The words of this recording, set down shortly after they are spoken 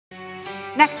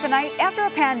Next tonight, after a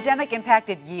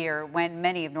pandemic-impacted year when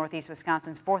many of Northeast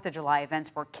Wisconsin's 4th of July events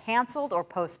were canceled or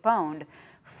postponed,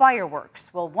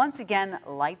 fireworks will once again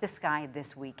light the sky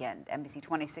this weekend. NBC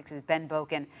 26's Ben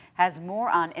Boken has more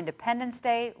on Independence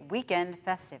Day weekend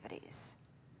festivities.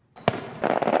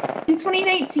 In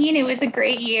 2019, it was a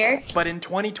great year. But in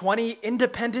 2020,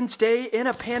 Independence Day in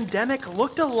a pandemic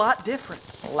looked a lot different.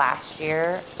 Last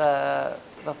year, the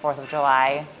 4th of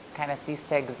July kind of ceased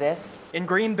to exist. In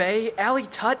Green Bay, Allie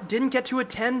Tutt didn't get to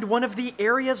attend one of the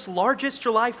area's largest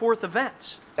July 4th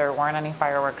events. There weren't any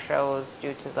fireworks shows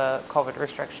due to the COVID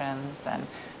restrictions and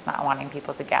not wanting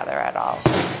people to gather at all.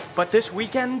 But this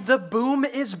weekend, the boom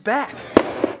is back.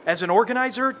 As an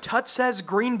organizer, Tutt says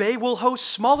Green Bay will host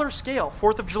smaller-scale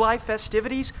 4th of July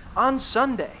festivities on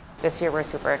Sunday. This year, we're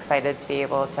super excited to be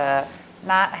able to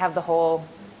not have the whole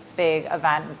big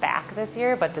event back this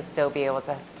year, but to still be able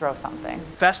to throw something.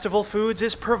 Festival Foods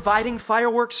is providing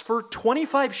fireworks for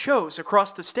 25 shows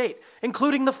across the state,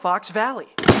 including the Fox Valley.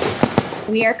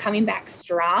 We are coming back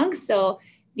strong, so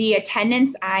the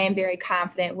attendance, I am very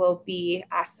confident, will be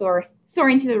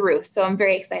soaring through the roof, so I'm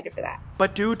very excited for that.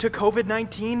 But due to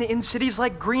COVID-19 in cities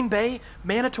like Green Bay,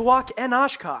 Manitowoc, and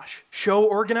Oshkosh, show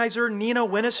organizer Nina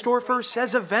Winnestorfer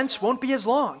says events won't be as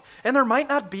long, and there might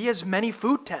not be as many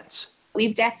food tents.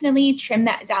 We've definitely trimmed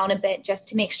that down a bit just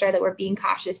to make sure that we're being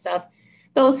cautious of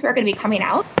those who are going to be coming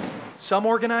out. Some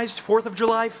organized 4th of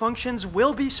July functions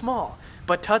will be small,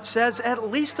 but Tutt says at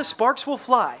least the sparks will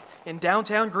fly in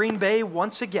downtown Green Bay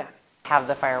once again. Have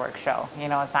the fireworks show. You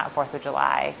know, it's not 4th of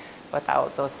July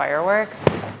without those fireworks.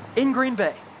 In Green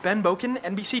Bay, Ben Boken,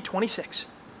 NBC 26.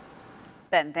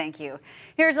 Ben, thank you.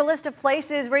 Here's a list of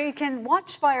places where you can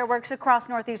watch fireworks across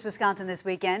Northeast Wisconsin this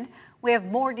weekend. We have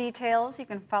more details. You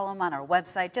can follow them on our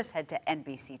website. Just head to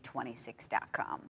NBC26.com.